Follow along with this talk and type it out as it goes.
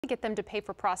Get them to pay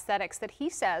for prosthetics that he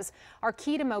says are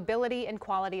key to mobility and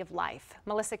quality of life.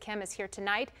 Melissa Kim is here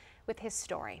tonight with his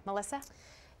story. Melissa?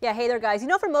 Yeah, hey there guys. You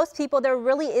know, for most people, there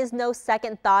really is no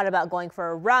second thought about going for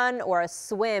a run or a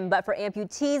swim, but for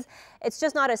amputees, it's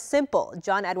just not as simple.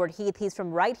 John Edward Heath, he's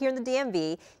from right here in the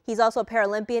DMV. He's also a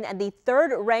Paralympian and the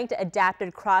third-ranked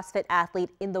adapted CrossFit athlete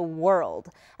in the world.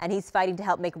 And he's fighting to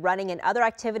help make running and other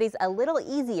activities a little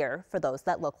easier for those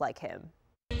that look like him.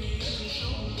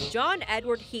 John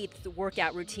Edward Heath's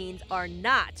workout routines are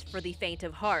not for the faint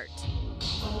of heart.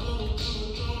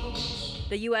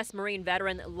 The U.S. Marine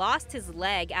veteran lost his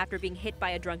leg after being hit by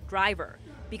a drunk driver.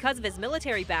 Because of his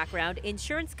military background,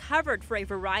 insurance covered for a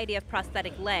variety of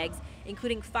prosthetic legs,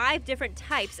 including 5 different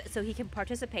types, so he can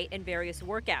participate in various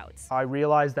workouts. I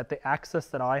realized that the access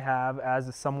that I have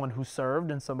as someone who served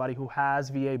and somebody who has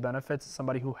VA benefits,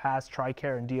 somebody who has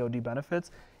TRICARE and DOD benefits,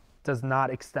 does not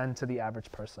extend to the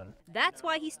average person. That's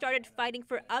why he started fighting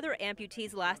for other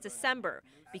amputees last December,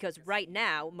 because right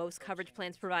now, most coverage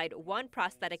plans provide one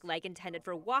prosthetic leg intended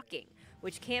for walking,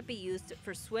 which can't be used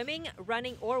for swimming,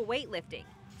 running, or weightlifting.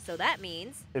 So that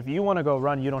means if you want to go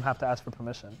run, you don't have to ask for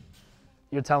permission.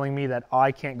 You're telling me that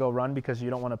I can't go run because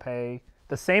you don't want to pay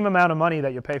the same amount of money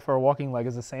that you pay for a walking leg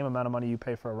is the same amount of money you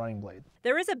pay for a running blade.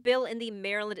 There is a bill in the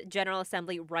Maryland General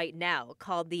Assembly right now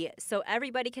called the So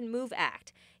Everybody Can Move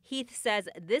Act. Heath says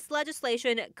this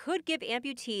legislation could give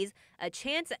amputees a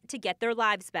chance to get their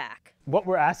lives back. What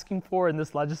we're asking for in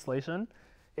this legislation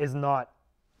is not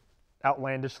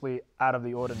outlandishly out of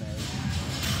the ordinary.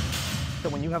 So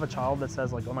when you have a child that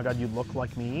says like, oh my God, you look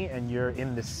like me and you're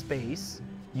in this space,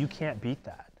 you can't beat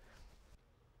that.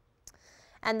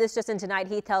 And this just in tonight,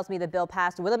 Heath tells me the bill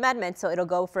passed with amendments, so it'll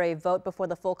go for a vote before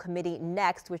the full committee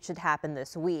next, which should happen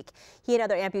this week. He and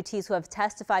other amputees who have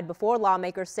testified before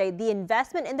lawmakers say the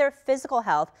investment in their physical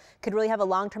health could really have a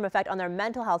long-term effect on their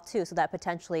mental health too, so that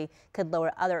potentially could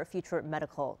lower other future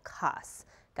medical costs.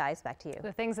 Guys, back to you.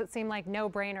 The things that seem like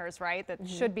no-brainers, right, that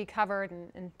should be covered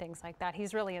and things like that.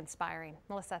 He's really inspiring.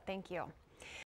 Melissa, thank you.